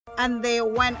and they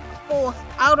went forth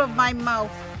out of my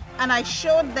mouth, and I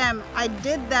showed them, I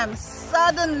did them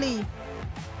suddenly.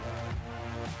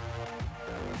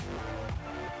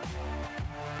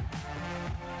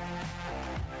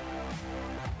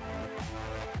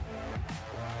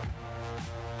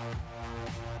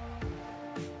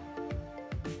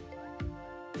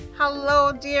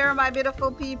 Hello dear my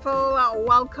beautiful people,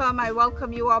 welcome. I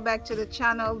welcome you all back to the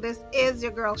channel. This is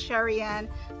your girl Sherry Ann.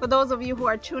 For those of you who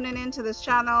are tuning into this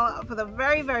channel for the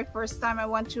very first time, I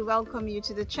want to welcome you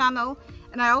to the channel,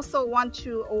 and I also want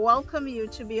to welcome you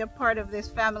to be a part of this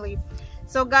family.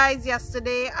 So guys,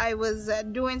 yesterday I was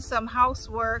doing some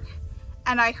housework,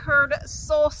 and I heard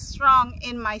so strong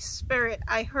in my spirit.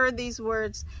 I heard these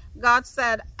words. God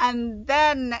said, and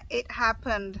then it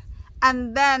happened.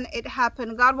 And then it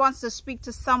happened. God wants to speak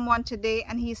to someone today,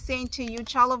 and he's saying to you,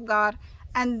 child of God,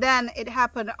 and then it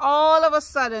happened. All of a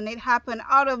sudden, it happened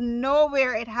out of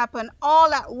nowhere. It happened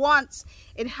all at once.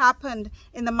 It happened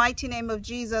in the mighty name of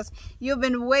Jesus. You've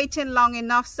been waiting long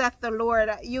enough, saith the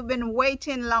Lord. You've been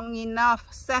waiting long enough,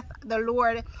 saith the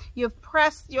Lord. You've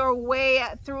pressed your way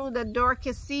through the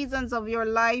darkest seasons of your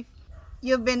life.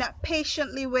 You've been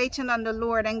patiently waiting on the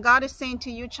Lord, and God is saying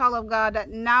to you, child of God, that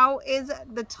now is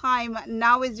the time.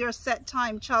 Now is your set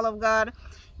time, child of God.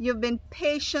 You've been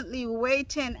patiently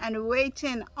waiting and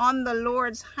waiting on the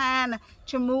Lord's hand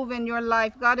to move in your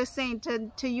life. God is saying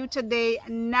to you today,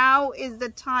 now is the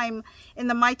time in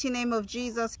the mighty name of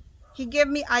Jesus. He gave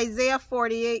me Isaiah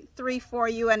 48:3 for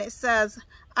you, and it says,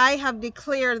 I have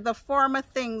declared the former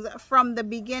things from the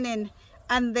beginning,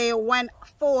 and they went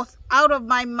forth out of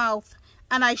my mouth.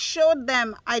 And I showed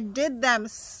them, I did them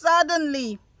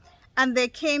suddenly, and they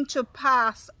came to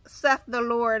pass, saith the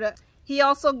Lord. He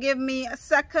also gave me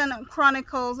 2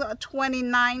 Chronicles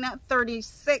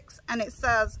 29:36, and it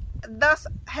says, thus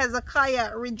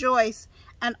Hezekiah rejoiced,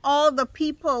 and all the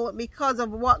people, because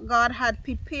of what God had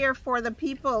prepared for the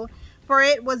people, for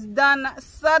it was done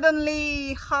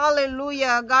suddenly.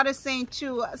 Hallelujah. God is saying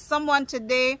to someone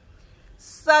today,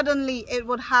 suddenly it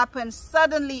would happen.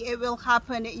 Suddenly it will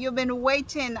happen. You've been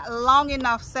waiting long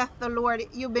enough, saith the Lord.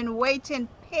 You've been waiting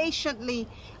patiently,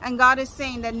 and God is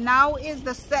saying that now is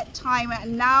the set time.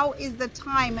 Now is the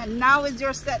time, and now is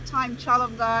your set time, child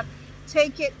of God.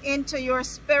 Take it into your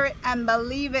spirit and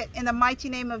believe it in the mighty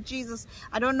name of Jesus.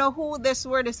 I don't know who this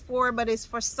word is for, but it's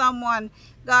for someone.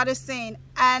 God is saying,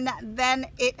 and then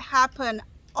it happened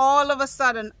all of a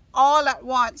sudden. All at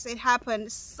once it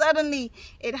happened. Suddenly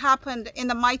it happened in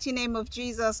the mighty name of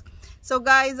Jesus. So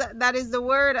guys, that is the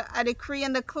word. I decree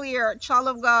and declare, child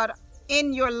of God,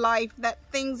 in your life that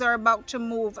things are about to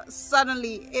move.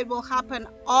 Suddenly it will happen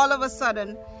all of a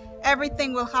sudden.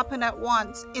 Everything will happen at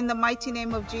once in the mighty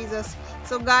name of Jesus.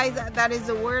 So guys, that is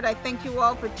the word. I thank you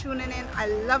all for tuning in. I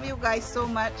love you guys so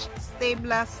much. Stay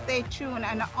blessed, stay tuned,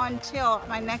 and until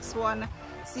my next one,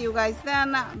 see you guys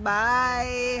then.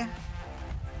 Bye.